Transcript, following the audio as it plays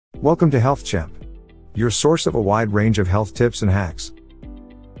Welcome to Health Champ, your source of a wide range of health tips and hacks.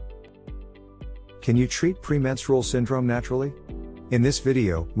 Can you treat premenstrual syndrome naturally? In this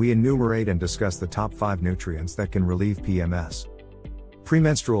video, we enumerate and discuss the top 5 nutrients that can relieve PMS.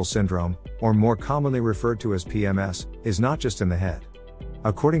 Premenstrual syndrome, or more commonly referred to as PMS, is not just in the head.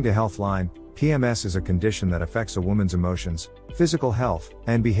 According to Healthline, PMS is a condition that affects a woman's emotions, physical health,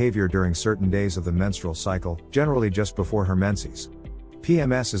 and behavior during certain days of the menstrual cycle, generally just before her menses.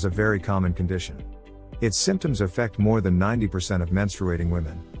 PMS is a very common condition. Its symptoms affect more than 90% of menstruating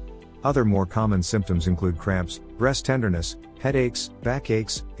women. Other more common symptoms include cramps, breast tenderness, headaches,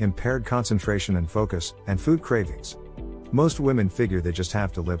 backaches, impaired concentration and focus, and food cravings. Most women figure they just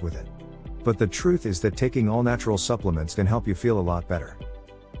have to live with it. But the truth is that taking all-natural supplements can help you feel a lot better.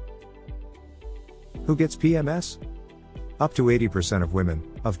 Who gets PMS? Up to 80% of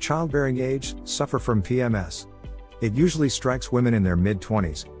women, of childbearing age, suffer from PMS. It usually strikes women in their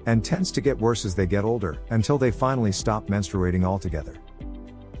mid-20s, and tends to get worse as they get older, until they finally stop menstruating altogether.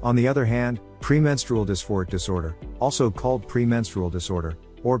 On the other hand, premenstrual dysphoric disorder, also called premenstrual disorder,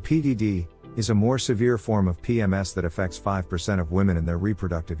 or PDD, is a more severe form of PMS that affects 5% of women in their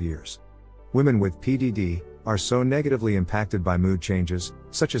reproductive years. Women with PDD are so negatively impacted by mood changes,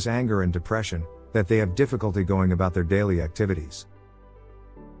 such as anger and depression, that they have difficulty going about their daily activities.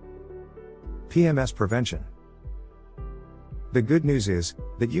 PMS Prevention. The good news is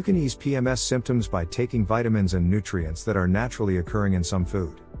that you can ease PMS symptoms by taking vitamins and nutrients that are naturally occurring in some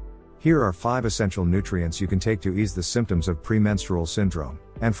food. Here are 5 essential nutrients you can take to ease the symptoms of premenstrual syndrome,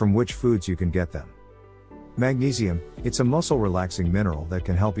 and from which foods you can get them. Magnesium, it's a muscle-relaxing mineral that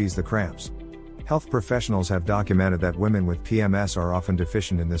can help ease the cramps. Health professionals have documented that women with PMS are often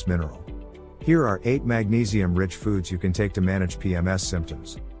deficient in this mineral. Here are 8 magnesium-rich foods you can take to manage PMS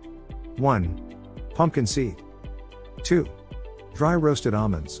symptoms. 1. Pumpkin seed. 2. Dry roasted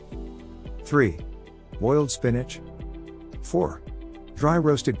almonds. 3. Boiled spinach. 4. Dry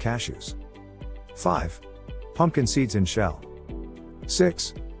roasted cashews. 5. Pumpkin seeds in shell.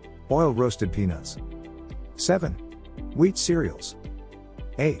 6. Oil roasted peanuts. 7. Wheat cereals.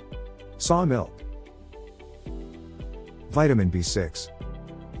 8. Soy milk. Vitamin B6.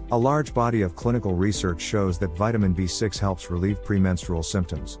 A large body of clinical research shows that vitamin B6 helps relieve premenstrual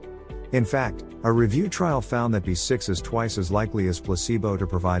symptoms. In fact, a review trial found that B6 is twice as likely as placebo to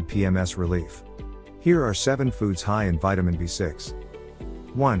provide PMS relief. Here are 7 foods high in vitamin B6.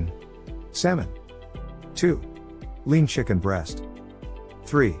 1. Salmon. 2. Lean chicken breast.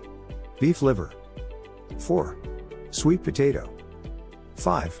 3. Beef liver. 4. Sweet potato.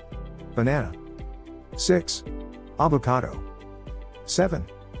 5. Banana. 6. Avocado. 7.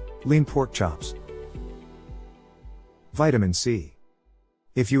 Lean pork chops. Vitamin C.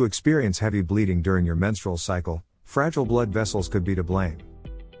 If you experience heavy bleeding during your menstrual cycle, fragile blood vessels could be to blame.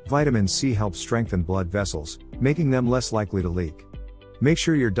 Vitamin C helps strengthen blood vessels, making them less likely to leak. Make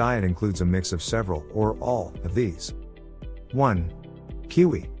sure your diet includes a mix of several or all of these. 1.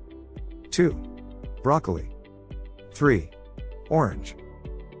 Kiwi. 2. Broccoli. 3. Orange.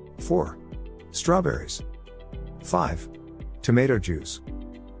 4. Strawberries. 5. Tomato juice.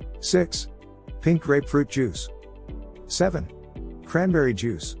 6. Pink grapefruit juice. 7. Cranberry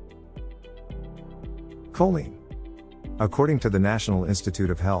juice. Choline. According to the National Institute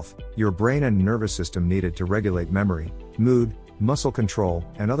of Health, your brain and nervous system needed to regulate memory, mood, muscle control,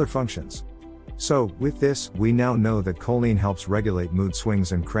 and other functions. So, with this, we now know that choline helps regulate mood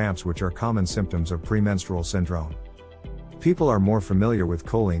swings and cramps, which are common symptoms of premenstrual syndrome. People are more familiar with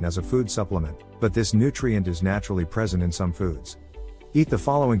choline as a food supplement, but this nutrient is naturally present in some foods. Eat the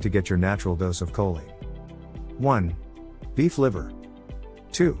following to get your natural dose of choline. 1. Beef liver.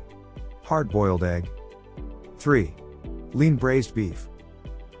 2. Hard-boiled egg. 3. Lean braised beef.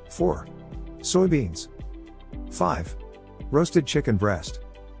 4. Soybeans. 5. Roasted chicken breast.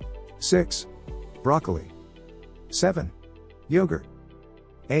 6. Broccoli. 7. Yogurt.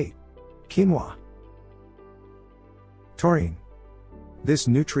 8. Quinoa. Taurine. This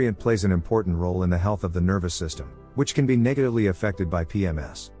nutrient plays an important role in the health of the nervous system, which can be negatively affected by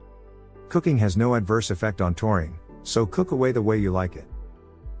PMS. Cooking has no adverse effect on taurine, so cook away the way you like it.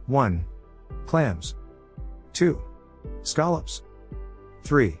 1. Clams. 2. Scallops.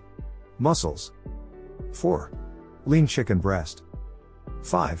 3. Mussels. 4. Lean chicken breast.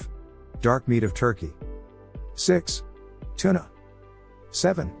 5. Dark meat of turkey. 6. Tuna.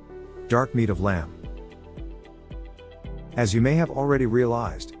 7. Dark meat of lamb. As you may have already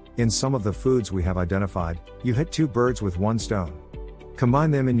realized, in some of the foods we have identified, you hit 2 birds with 1 stone.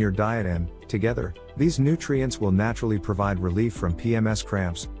 Combine them in your diet and, together, these nutrients will naturally provide relief from PMS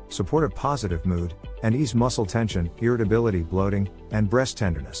cramps, support a positive mood, and ease muscle tension, irritability, bloating, and breast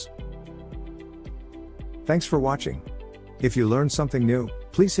tenderness. Thanks for watching. If you learned something new,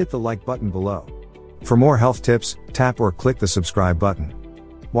 please hit the like button below. For more health tips, tap or click the subscribe button.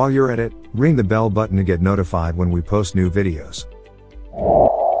 While you're at it, ring the bell button to get notified when we post new videos.